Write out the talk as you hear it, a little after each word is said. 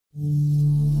As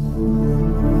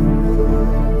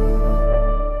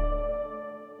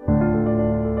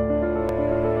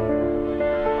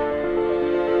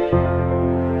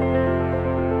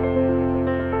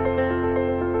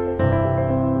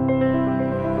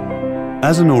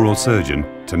an oral surgeon,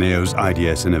 Teneo's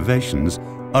IDS innovations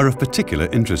are of particular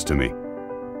interest to me,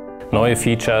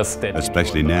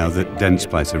 especially now that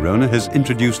Dentsply Sirona has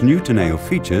introduced new Teneo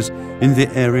features in the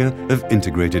area of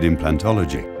integrated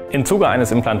implantology. In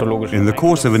the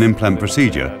course of an implant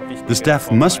procedure, the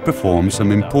staff must perform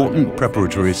some important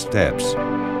preparatory steps.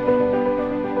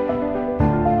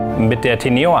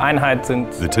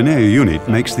 The Teneo unit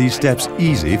makes these steps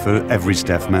easy for every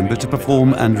staff member to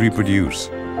perform and reproduce.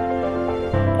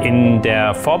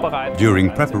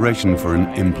 During preparation for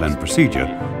an implant procedure,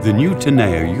 the new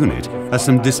Teneo unit has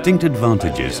some distinct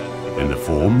advantages in the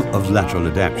form of lateral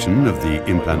adaptation of the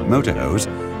implant motor hose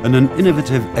and an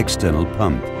innovative external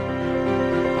pump.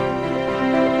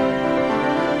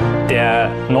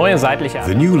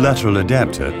 The new lateral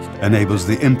adapter enables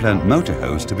the implant motor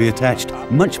hose to be attached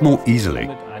much more easily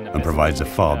and provides a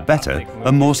far better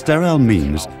and more sterile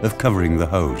means of covering the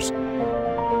hose.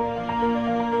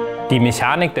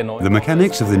 The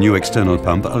mechanics of the new external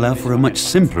pump allow for a much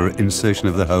simpler insertion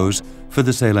of the hose for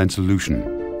the saline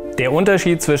solution.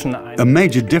 A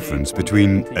major difference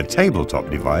between a tabletop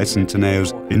device and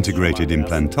Teneo's integrated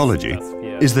implantology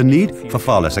is the need for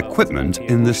far less equipment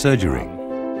in the surgery.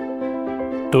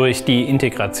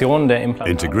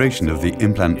 Integration of the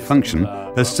implant function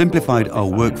has simplified our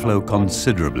workflow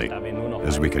considerably,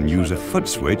 as we can use a foot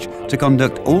switch to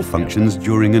conduct all functions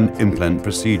during an implant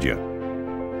procedure.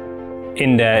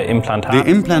 The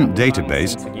implant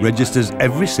database registers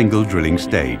every single drilling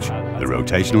stage, the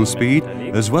rotational speed,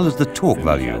 as well as the torque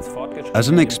value. As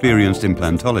an experienced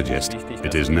implantologist,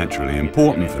 it is naturally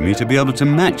important for me to be able to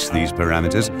match these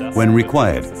parameters when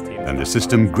required, and the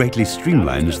system greatly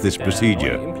streamlines this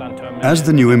procedure. As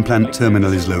the new implant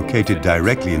terminal is located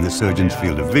directly in the surgeon's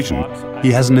field of vision,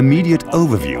 he has an immediate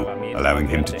overview, allowing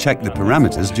him to check the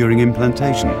parameters during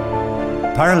implantation.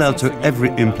 Parallel to every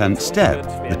implant step,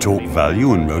 the torque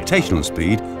value and rotational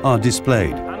speed are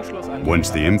displayed. Once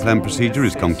the implant procedure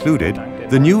is concluded,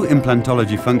 the new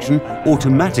implantology function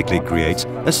automatically creates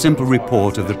a simple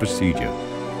report of the procedure.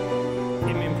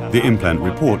 The implant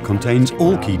report contains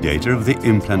all key data of the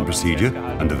implant procedure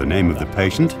under the name of the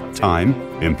patient, time,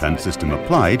 implant system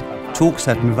applied, torque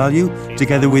setting value,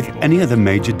 together with any other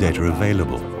major data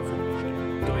available.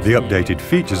 The updated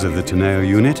features of the Teneo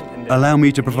unit allow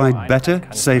me to provide better,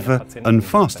 safer and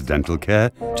faster dental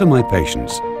care to my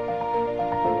patients.